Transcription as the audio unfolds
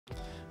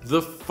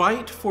The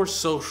fight for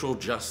social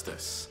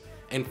justice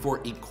and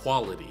for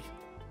equality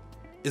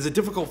is a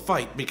difficult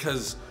fight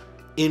because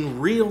in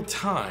real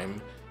time,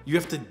 you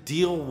have to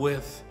deal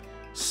with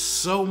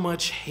so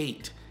much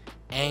hate,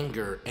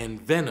 anger,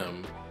 and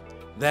venom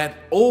that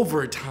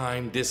over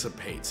time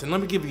dissipates. And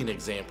let me give you an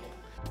example.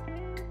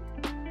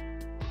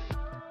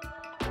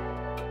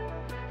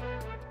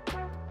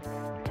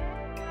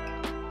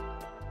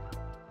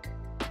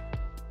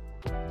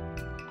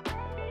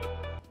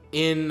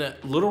 In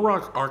Little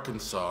Rock,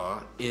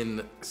 Arkansas,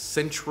 in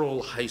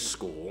Central High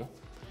School,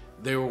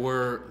 there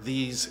were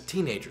these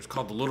teenagers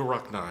called the Little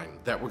Rock Nine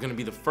that were going to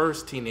be the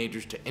first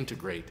teenagers to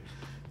integrate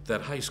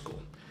that high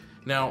school.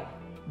 Now,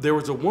 there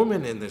was a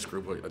woman in this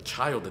group, a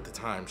child at the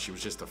time. She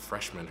was just a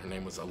freshman. Her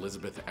name was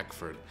Elizabeth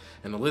Eckford.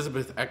 And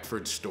Elizabeth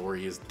Eckford's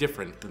story is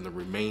different than the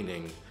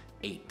remaining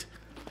 8.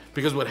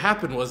 Because what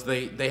happened was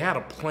they had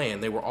a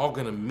plan. They were all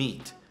going to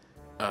meet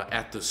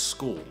at the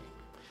school.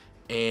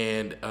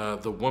 And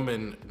the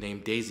woman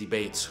named Daisy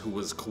Bates, who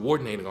was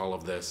coordinating all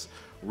of this,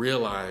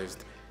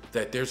 realized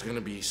that there's going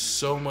to be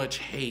so much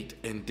hate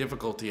and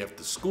difficulty at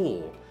the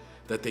school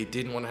that they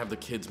didn't want to have the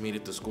kids meet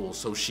at the school.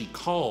 So she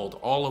called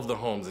all of the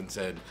homes and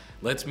said,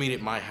 let's meet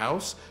at my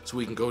house so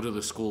we can go to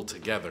the school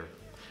together.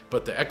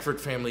 But the Eckford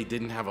family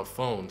didn't have a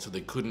phone, so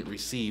they couldn't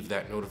receive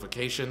that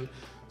notification.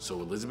 So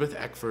Elizabeth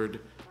Eckford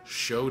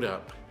showed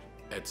up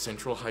at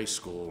Central High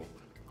School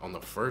on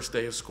the first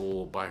day of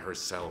school by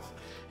herself.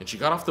 And she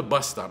got off the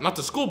bus stop, not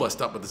the school bus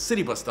stop, but the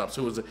city bus stop.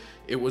 So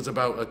it was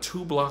about a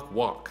 2-block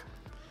walk.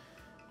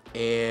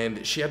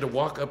 And she had to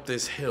walk up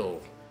this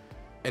hill.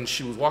 And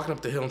she was walking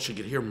up the hill and she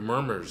could hear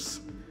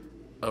murmurs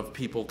of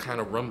people kind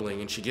of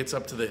rumbling. And she gets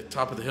up to the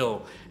top of the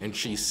hill and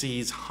she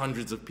sees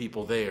hundreds of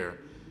people there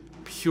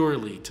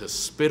purely to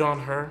spit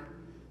on her,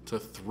 to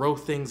throw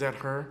things at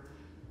her,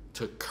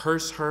 to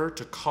curse her,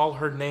 to call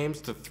her names,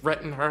 to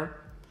threaten her.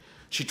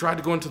 She tried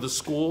to go into the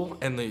school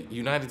and the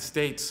United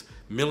States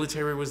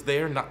military was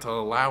there not to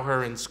allow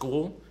her in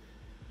school.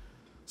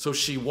 So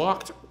she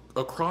walked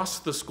across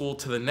the school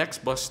to the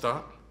next bus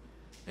stop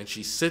and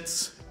she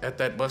sits at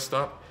that bus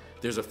stop.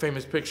 There's a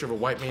famous picture of a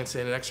white man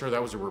standing next to her.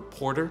 That was a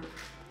reporter.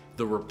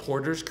 The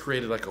reporters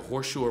created like a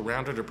horseshoe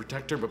around her to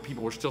protect her, but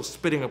people were still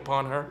spitting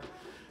upon her.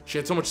 She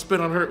had so much spit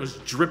on her, it was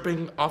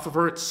dripping off of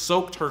her. It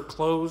soaked her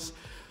clothes,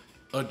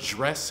 a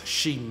dress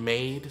she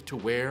made to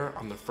wear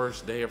on the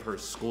first day of her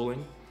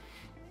schooling.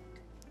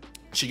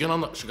 She got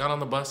on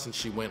the bus and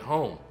she went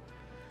home.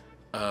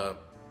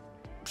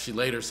 She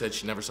later said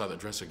she never saw that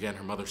dress again.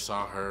 Her mother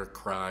saw her,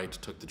 cried,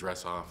 took the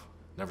dress off,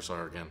 never saw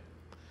her again.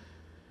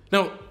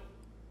 Now,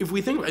 if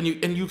we think, and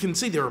you can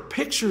see there are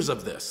pictures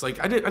of this.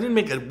 Like I didn't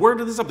make a word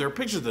of this up. There are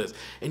pictures of this,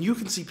 and you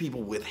can see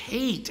people with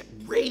hate,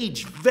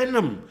 rage,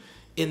 venom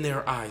in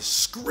their eyes,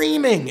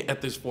 screaming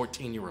at this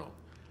 14-year-old.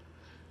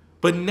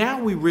 But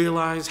now we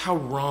realize how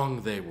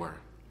wrong they were,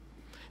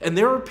 and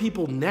there are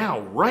people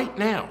now, right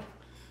now,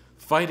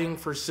 fighting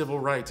for civil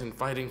rights and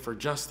fighting for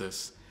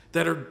justice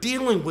that are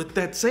dealing with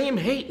that same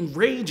hate and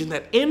rage and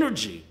that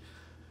energy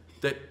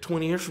that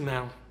 20 years from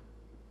now,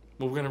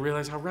 well, we're going to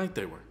realize how right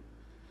they were.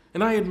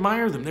 And I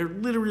admire them. They're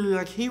literally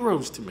like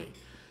heroes to me.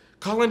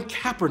 Colin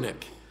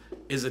Kaepernick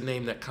is a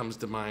name that comes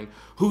to mind,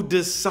 who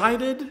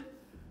decided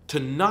to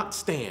not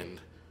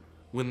stand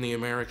when the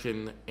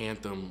American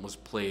anthem was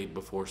played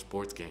before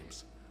sports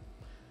games.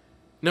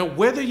 Now,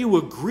 whether you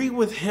agree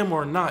with him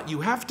or not,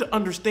 you have to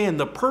understand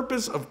the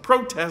purpose of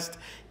protest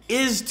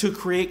is to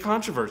create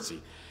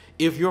controversy.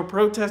 If your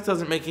protest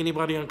doesn't make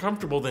anybody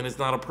uncomfortable, then it's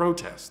not a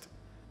protest.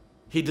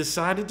 He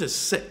decided to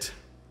sit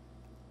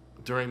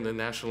during the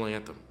national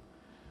anthem.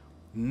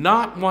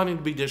 Not wanting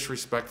to be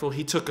disrespectful,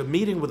 he took a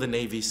meeting with a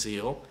Navy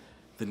SEAL.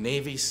 The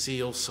Navy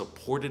SEAL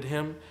supported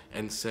him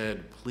and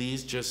said,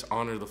 please just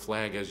honor the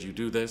flag as you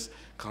do this.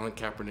 Colin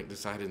Kaepernick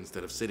decided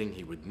instead of sitting,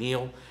 he would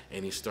kneel,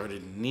 and he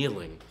started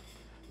kneeling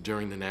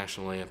during the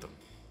national anthem.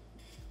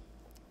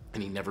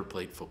 And he never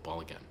played football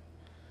again.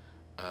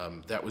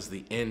 That was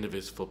the end of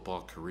his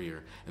football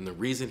career. And the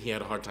reason he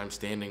had a hard time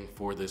standing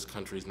for this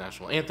country's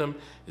national anthem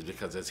is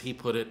because, as he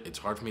put it, it's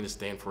hard for me to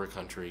stand for a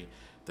country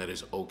that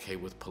is okay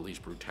with police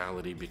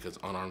brutality because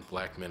unarmed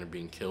black men are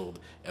being killed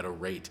at a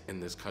rate in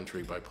this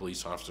country by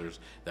police officers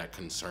that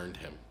concerned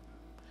him.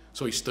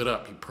 So he stood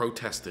up, he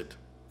protested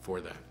for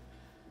that,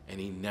 and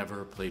he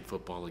never played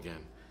football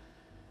again.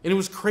 And it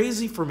was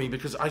crazy for me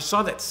because I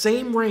saw that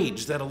same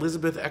rage that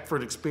Elizabeth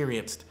Eckford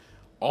experienced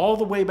all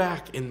the way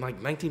back in like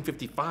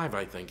 1955,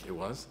 I think it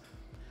was.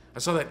 I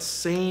saw that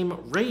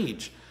same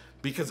rage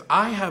because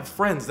I have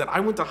friends that I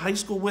went to high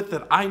school with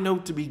that I know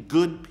to be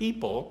good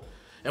people,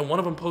 and one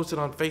of them posted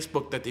on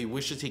Facebook that he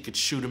wishes he could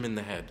shoot him in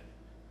the head.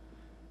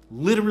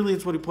 Literally,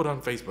 it's what he put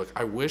on Facebook.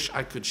 I wish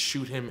I could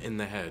shoot him in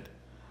the head.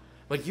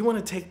 Like, you want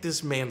to take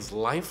this man's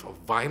life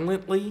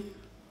violently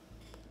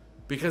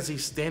because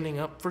he's standing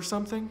up for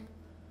something?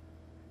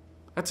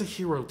 That's a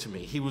hero to me.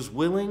 He was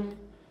willing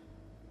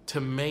to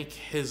make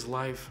his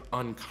life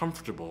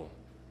uncomfortable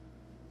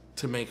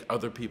to make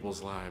other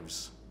people's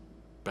lives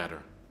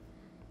better.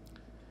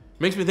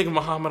 Makes me think of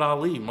Muhammad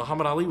Ali.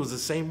 Muhammad Ali was the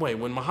same way.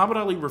 When Muhammad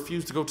Ali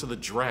refused to go to the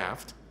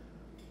draft,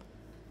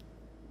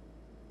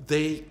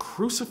 they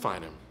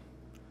crucified him.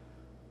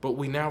 But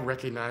we now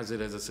recognize it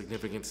as a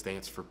significant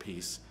stance for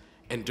peace.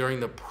 And during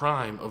the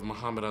prime of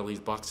Muhammad Ali's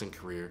boxing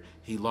career,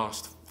 he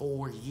lost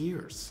 4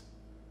 years.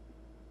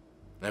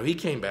 Now, he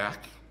came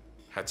back,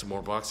 had some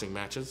more boxing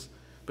matches,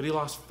 but he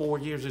lost 4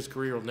 years. His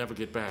career will never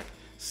get back,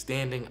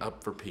 standing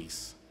up for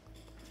peace.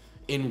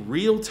 In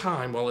real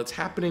time, while it's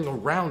happening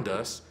around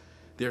us,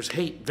 there's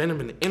hate, venom,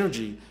 and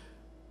energy,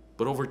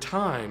 but over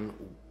time,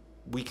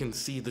 we can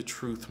see the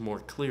truth more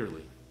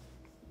clearly.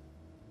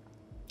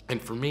 And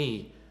for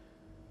me,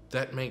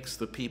 that makes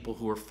the people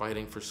who are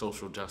fighting for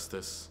social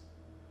justice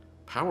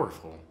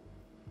powerful,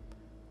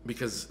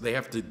 because they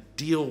have to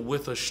deal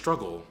with a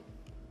struggle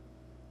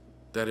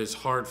that is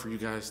hard for you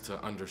guys to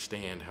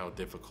understand how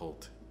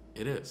difficult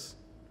it is.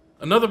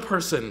 Another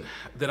person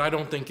that I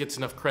don't think gets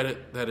enough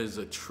credit that is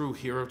a true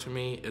hero to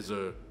me is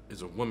a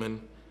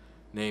woman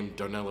named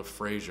Darnella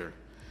Frazier.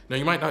 Now,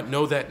 you might not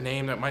know that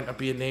name. That might not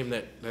be a name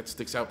that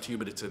sticks out to you,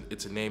 but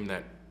it's a name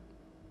that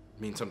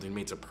means something to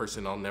me. It's a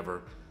person I'll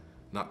never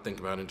not think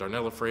about. And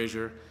Darnella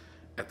Frazier,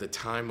 at the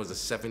time, was a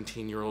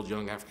 17-year-old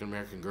young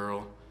African-American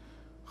girl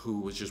who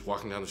was just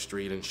walking down the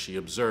street, and she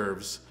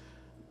observes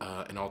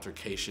an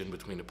altercation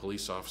between a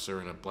police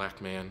officer and a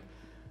black man.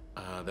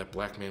 That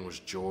black man was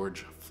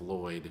George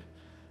Floyd,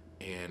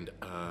 and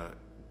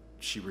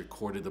she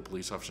recorded the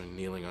police officer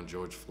kneeling on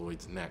George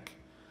Floyd's neck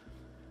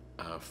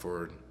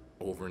for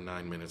over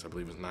 9 minutes. I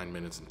believe it was 9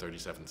 minutes and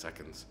 37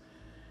 seconds.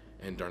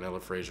 And Darnella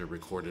Frazier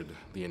recorded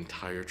the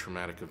entire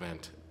traumatic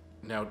event.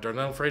 Now,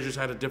 Darnella Frazier's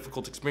had a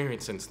difficult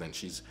experience since then.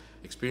 She's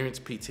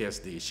experienced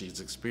PTSD. She's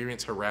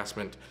experienced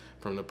harassment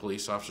from the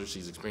police officers.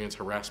 She's experienced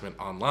harassment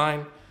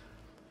online.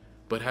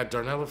 But had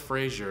Darnella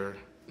Frazier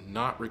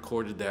not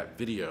recorded that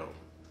video,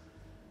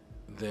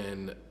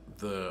 then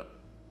the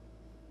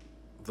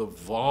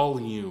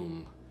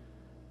volume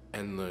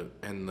and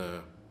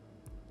the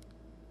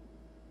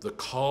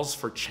calls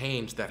for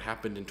change that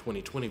happened in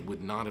 2020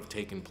 would not have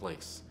taken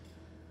place.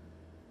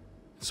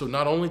 So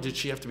not only did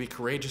she have to be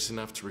courageous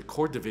enough to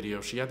record the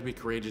video, she had to be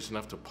courageous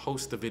enough to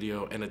post the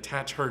video and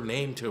attach her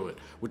name to it,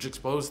 which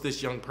exposed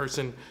this young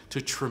person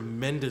to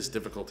tremendous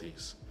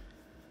difficulties.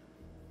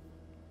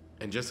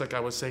 And just like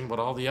I was saying about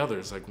all the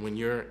others, like when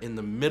you're in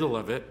the middle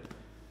of it,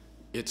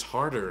 it's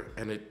harder,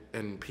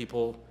 and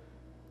people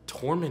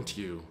torment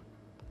you.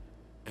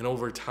 And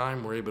over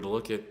time, we're able to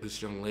look at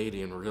this young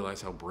lady and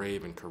realize how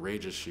brave and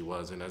courageous she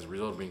was. And as a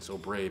result of being so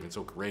brave and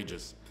so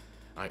courageous,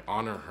 I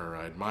honor her,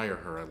 I admire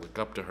her, I look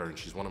up to her, and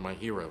she's one of my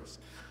heroes.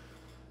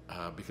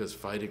 Because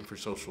fighting for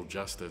social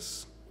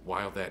justice,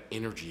 while that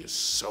energy is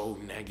so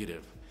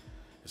negative,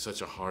 is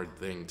such a hard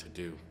thing to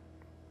do.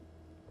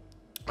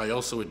 I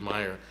also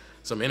admire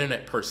some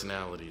internet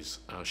personalities.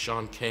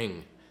 Sean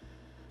King.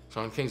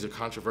 Sean King's a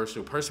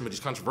controversial person, but he's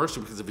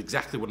controversial because of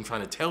exactly what I'm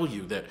trying to tell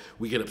you, that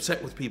we get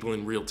upset with people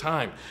in real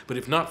time. But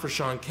if not for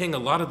Sean King, a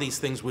lot of these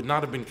things would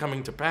not have been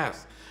coming to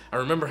pass. I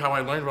remember how I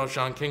learned about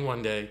Sean King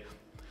one day.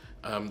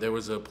 There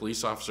was a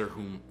police officer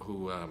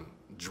who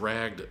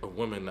dragged a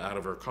woman out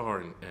of her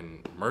car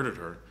and murdered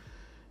her.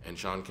 And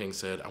Sean King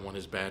said, "I want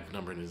his badge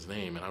number and his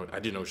name." And I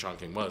didn't know who Sean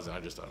King was, and I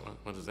just thought,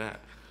 what is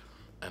that?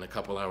 And a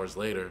couple hours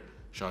later,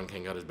 Sean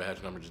King got his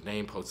badge number, his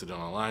name, posted it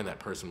online. That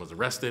person was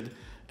arrested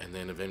and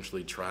then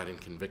eventually tried and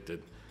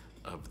convicted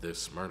of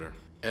this murder.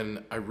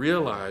 And I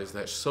realized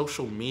that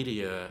social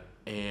media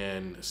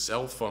and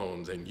cell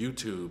phones and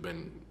YouTube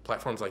and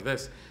platforms like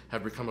this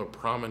have become a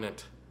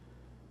prominent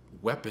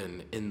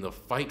weapon in the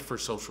fight for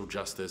social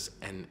justice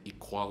and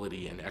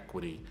equality and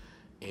equity.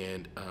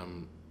 And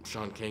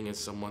Sean King is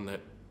someone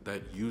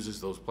that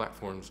uses those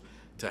platforms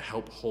to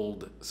help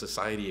hold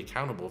society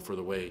accountable for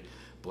the way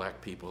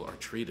black people are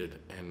treated,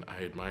 and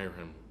I admire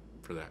him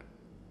for that.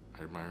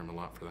 I admire him a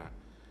lot for that.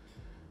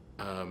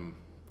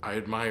 I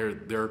admire,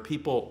 there are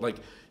people, like,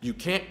 you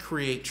can't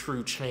create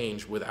true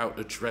change without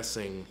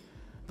addressing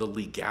the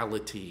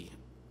legality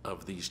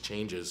of these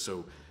changes,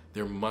 so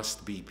there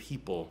must be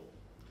people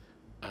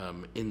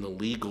in the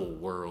legal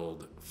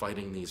world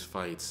fighting these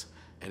fights,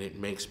 and it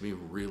makes me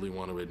really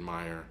want to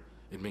admire,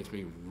 it makes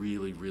me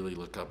really, really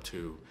look up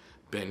to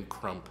Ben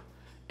Crump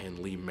and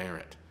Lee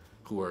Merritt,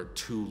 who are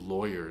two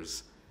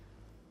lawyers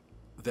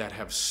that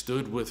have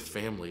stood with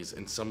families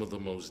in some of the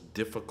most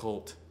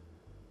difficult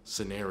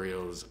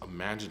scenarios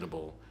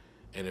imaginable.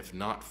 And if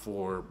not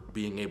for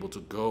being able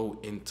to go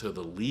into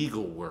the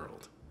legal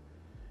world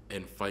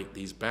and fight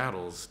these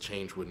battles,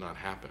 change would not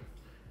happen.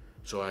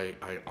 So I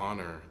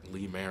honor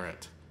Lee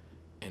Merritt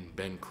and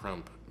Ben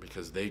Crump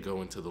because they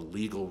go into the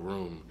legal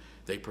room.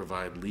 They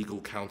provide legal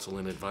counsel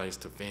and advice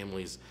to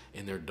families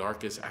in their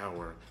darkest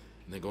hour.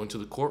 And they go into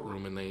the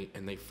courtroom and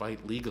they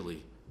fight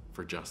legally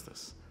for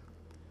justice.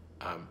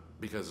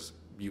 Because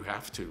you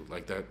have to,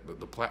 like that,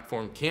 the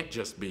platform can't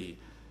just be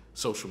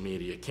social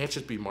media. It can't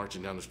just be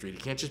marching down the street.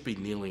 It can't just be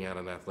kneeling at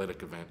an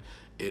athletic event.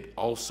 It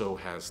also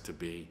has to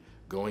be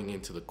going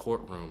into the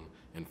courtroom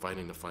and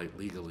fighting the fight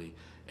legally.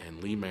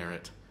 And Lee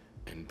Merritt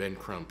and Ben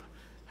Crump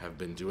have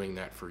been doing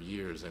that for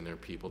years, and they're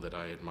people that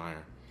I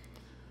admire.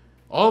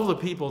 All of the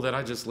people that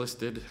I just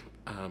listed,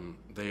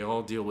 they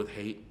all deal with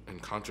hate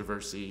and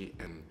controversy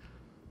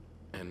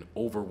and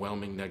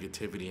overwhelming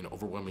negativity and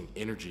overwhelming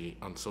energy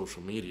on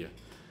social media.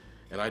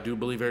 And I do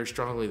believe very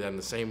strongly that in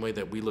the same way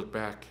that we look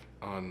back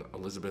on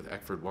Elizabeth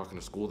Eckford walking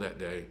to school that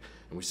day,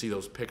 and we see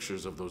those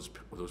pictures of those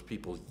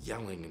people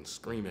yelling and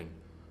screaming,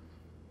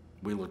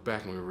 we look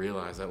back and we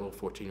realize that little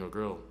 14-year-old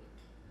girl,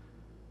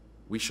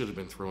 we should have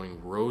been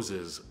throwing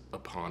roses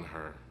upon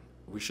her.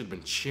 We should have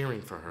been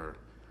cheering for her.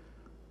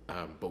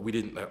 But we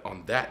didn't,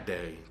 on that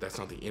day, that's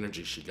not the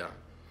energy she got.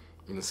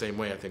 In the same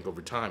way, I think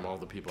over time, all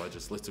the people I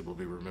just listed will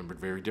be remembered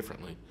very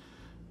differently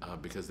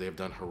because they have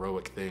done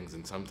heroic things.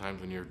 And sometimes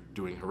when you're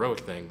doing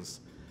heroic things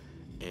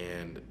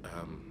and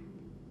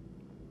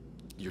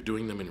you're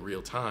doing them in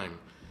real time,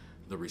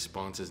 the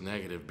response is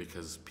negative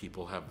because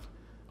people have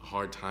a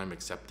hard time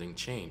accepting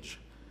change.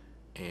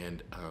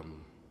 And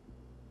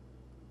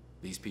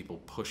these people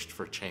pushed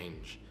for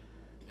change,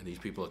 and these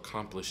people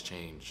accomplished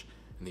change.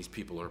 And these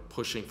people are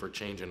pushing for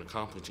change and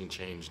accomplishing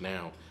change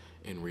now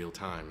in real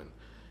time. And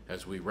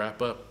as we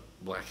wrap up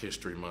Black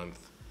History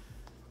Month,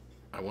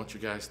 I want you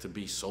guys to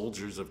be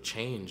soldiers of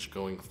change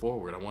going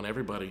forward. I want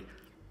everybody,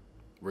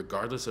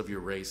 regardless of your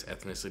race,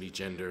 ethnicity,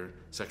 gender,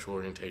 sexual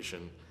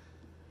orientation,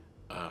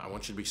 I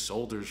want you to be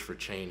soldiers for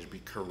change. Be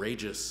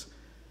courageous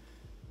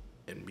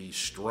and be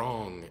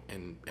strong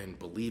and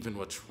believe in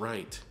what's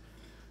right.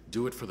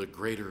 Do it for the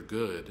greater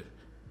good.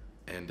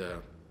 And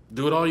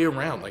do it all year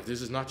round. Like,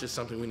 this is not just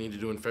something we need to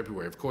do in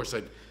February. Of course,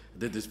 I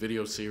did this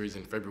video series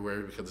in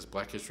February because it's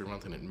Black History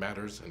Month and it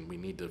matters and we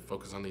need to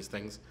focus on these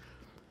things.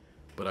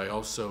 But I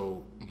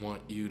also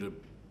want you to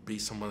be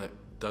someone that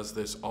does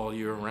this all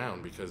year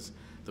round, because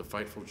the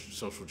fight for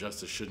social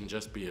justice shouldn't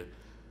just be a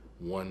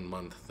 1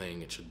 month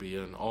thing. It should be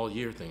an all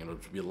year thing, and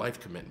it should be a life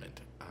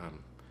commitment.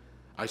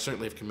 I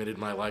certainly have committed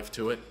my life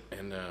to it,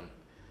 and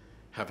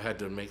have had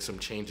to make some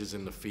changes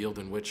in the field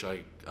in which I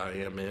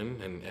am in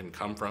and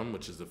come from,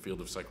 which is the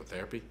field of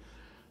psychotherapy.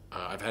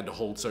 I've had to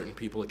hold certain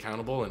people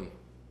accountable, and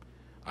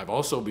I've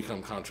also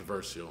become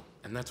controversial,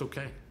 and that's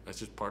okay. That's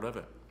just part of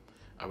it.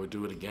 I would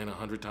do it again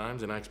 100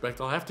 times, and I expect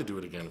I'll have to do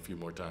it again a few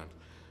more times,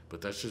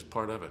 but that's just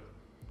part of it.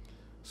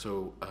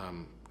 So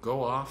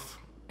go off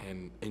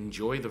and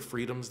enjoy the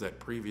freedoms that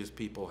previous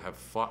people have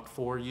fought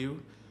for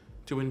you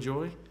to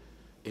enjoy.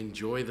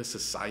 Enjoy the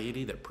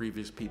society that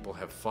previous people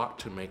have fought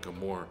to make a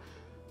more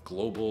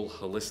global,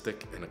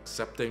 holistic, and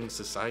accepting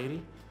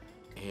society,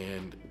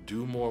 and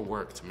do more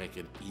work to make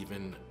it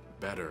even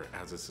better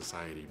as a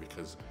society,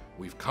 because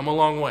we've come a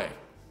long way,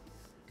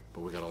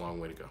 but we got a long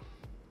way to go.